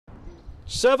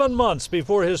7 months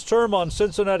before his term on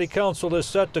Cincinnati Council is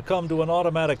set to come to an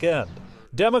automatic end,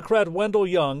 Democrat Wendell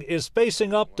Young is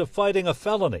facing up to fighting a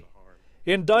felony.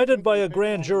 Indicted by a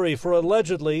grand jury for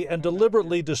allegedly and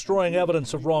deliberately destroying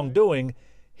evidence of wrongdoing,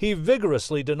 he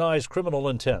vigorously denies criminal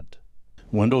intent.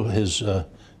 Wendell has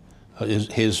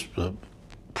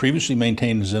previously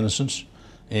maintained his innocence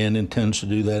and intends to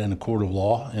do that in a court of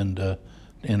law and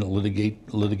litigate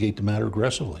the matter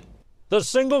aggressively. The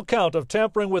single count of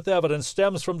tampering with evidence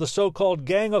stems from the so-called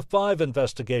Gang of Five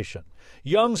investigation.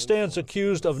 Young stands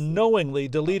accused of knowingly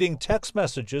deleting text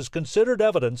messages considered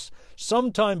evidence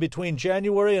sometime between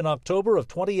January and October of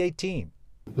 2018.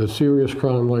 A serious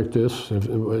crime like this,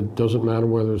 it doesn't matter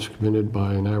whether it's committed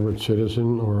by an average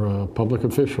citizen or a public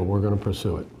official, we're going to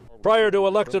pursue it. Prior to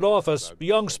elected office,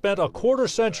 Young spent a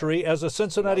quarter-century as a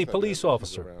Cincinnati police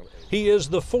officer. He is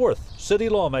the fourth city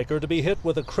lawmaker to be hit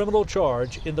with a criminal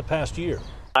charge in the past year.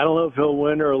 I don't know if he'll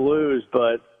win or lose,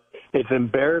 but it's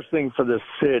embarrassing for the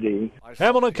city.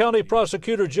 Hamilton County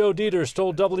Prosecutor Joe Dieters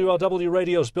told WLW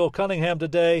Radio's Bill Cunningham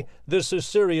today, this is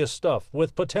serious stuff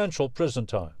with potential prison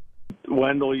time.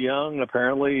 Wendell Young,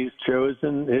 apparently he's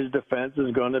chosen, his defense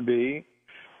is going to be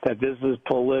that this is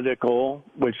political,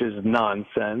 which is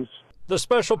nonsense. The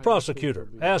special prosecutor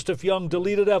asked if Young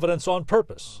deleted evidence on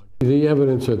purpose. The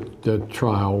evidence at the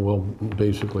trial will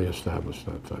basically establish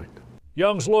that fact.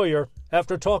 Young's lawyer,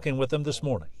 after talking with him this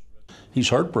morning. He's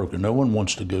heartbroken. No one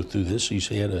wants to go through this. He's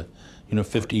had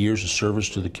 50 years of service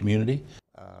to the community.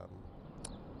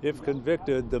 If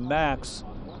convicted, the max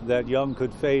that Young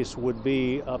could face would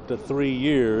be up to 3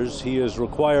 years. He is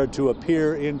required to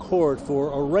appear in court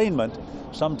for arraignment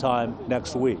sometime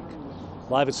next week.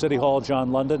 Live at City Hall,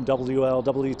 John London,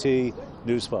 WLWT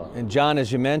News 5. And John,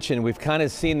 as you mentioned, we've kind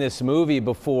of seen this movie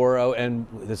before, and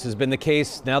this has been the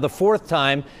case now the fourth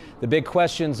time. The big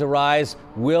questions arise.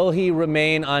 Will he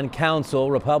remain on council?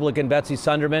 Republican Betsy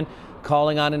Sunderman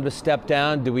calling on him to step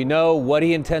down. Do we know what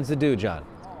he intends to do, John?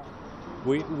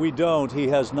 We don't. He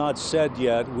has not said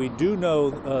yet. We do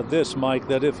know this, Mike,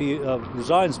 that if he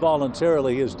resigns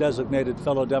voluntarily, his designated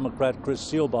fellow Democrat Chris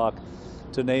Seelbach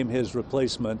to name his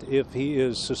replacement. If he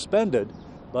is suspended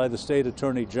by the state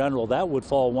attorney general, that would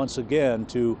fall once again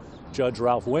to Judge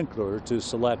Ralph Winkler to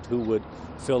select who would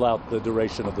fill out the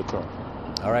duration of the term.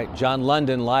 All right, John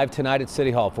London live tonight at City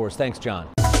Hall for us. Thanks, John.